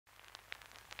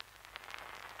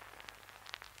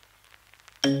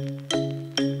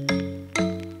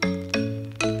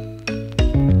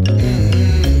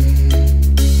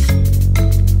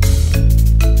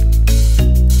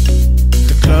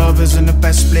Isn't the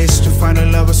best place to find a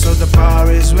lover, so the bar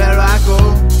is where I go.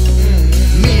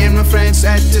 Me and my friends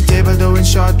at the table doing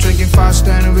short, drinking fast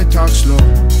and we talk slow.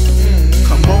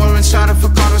 Come over and start up a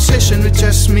conversation with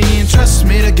just me, and trust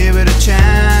me to give it a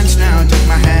chance. Now take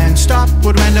my hand, stop,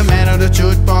 put random man on the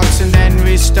jukebox, and then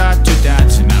we start to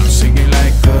dance. And I'm singing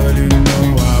like, girl, you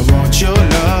know I want your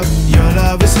love. Your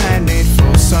love is handmade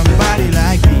for somebody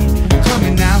like me. Come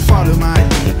in now, follow my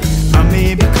lead. I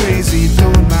may be crazy,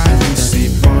 don't mind me, say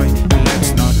boy,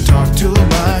 let's not talk too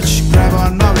much. Grab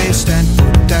on my waist and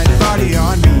put that body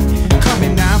on me. Come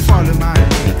in now, follow my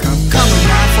lead. Come in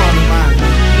now, follow my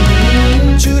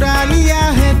lead. चुरा लिया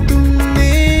है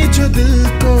तुमने जो दिल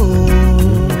को,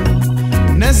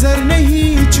 नजर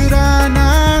नहीं चुराना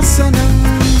सनम।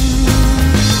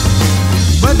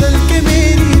 बदल के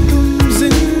मेरी तुम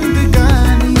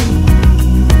जिंदगानी,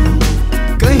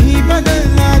 कहीं बदल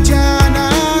ना जाना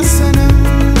सनम।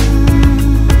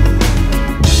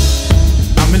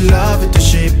 I'm in love with the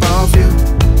shape of you.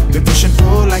 We push and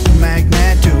pull like a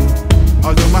magnet do.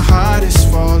 Although my heart is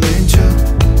falling too,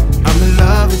 I'm in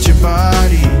love with your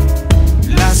body.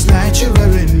 Last night you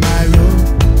were in my room.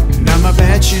 Now my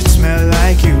bedsheets smell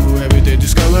like you. Every day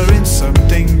discovering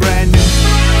something brand new.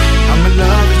 I'm in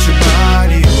love with your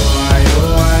body. Oh I,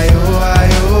 oh I, oh I,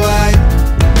 oh I.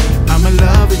 I'm in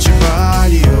love with your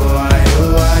body. Oh I,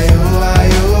 oh I, oh I,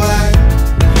 oh I.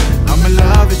 I'm in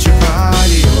love with your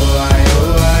body. Oh I,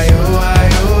 oh I, oh I,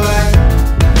 oh I.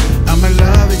 I'm in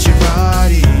love with your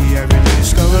body. Every day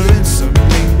discovering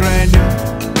something brand new.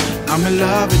 I'm in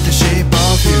love with the shape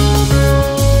of you.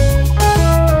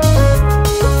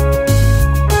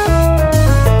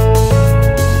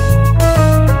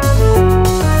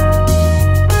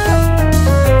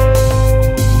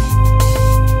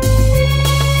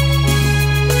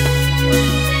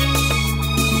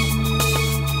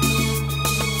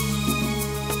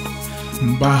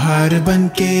 बाहर बन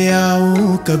के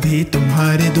आऊं कभी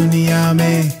तुम्हारी दुनिया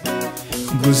में,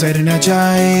 गुजर न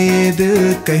जाए ये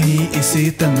दिल कहीं इसी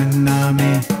तमन्ना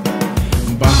में।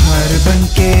 बाहर बन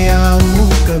के आऊं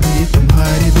कभी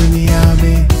तुम्हारी दुनिया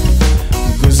में,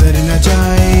 गुजर न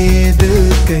जाए ये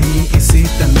दिल कहीं इसी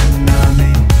तमन्ना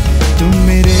में। तुम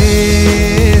मेरे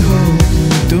हो,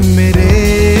 तुम मेरे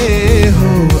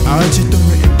हो, आज तुम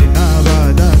इतना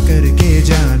वादा करके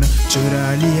जाना। चुरा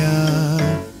लिया,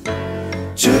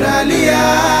 चुरा लिया।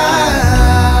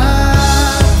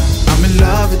 I'm in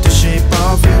love with the shape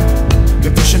of you. We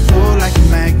push and pull like a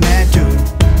magnet do.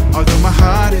 Although my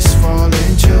heart is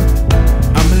falling too,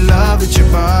 I'm in love with your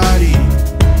body.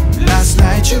 Last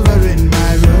night you were in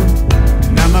my room.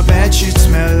 Now my bedsheets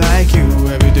smell like you.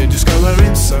 Every day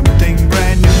discovering something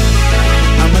brand new.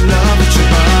 I'm in love with your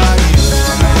body.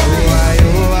 Oh I,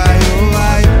 oh I, oh I, oh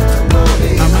I.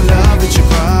 I'm in love with your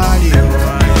body. Oh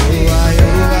I, oh I,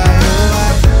 oh I, oh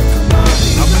I.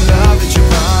 I'm in love with your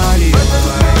body. Oh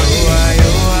I,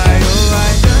 oh I, oh I, oh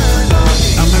I.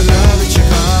 I'm in love with your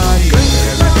body.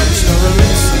 Every day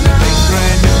discovering something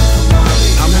brand new.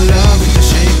 I'm in love with the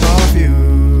shape of you.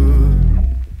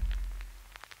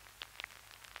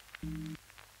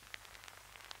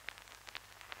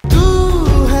 तू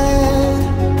है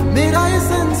मेरा ये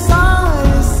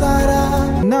संसार सारा,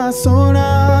 ना सोना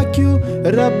क्यों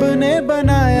रब ने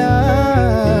बनाया।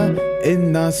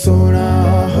 इतना सोना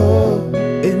हो,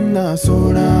 इतना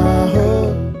सोना हो।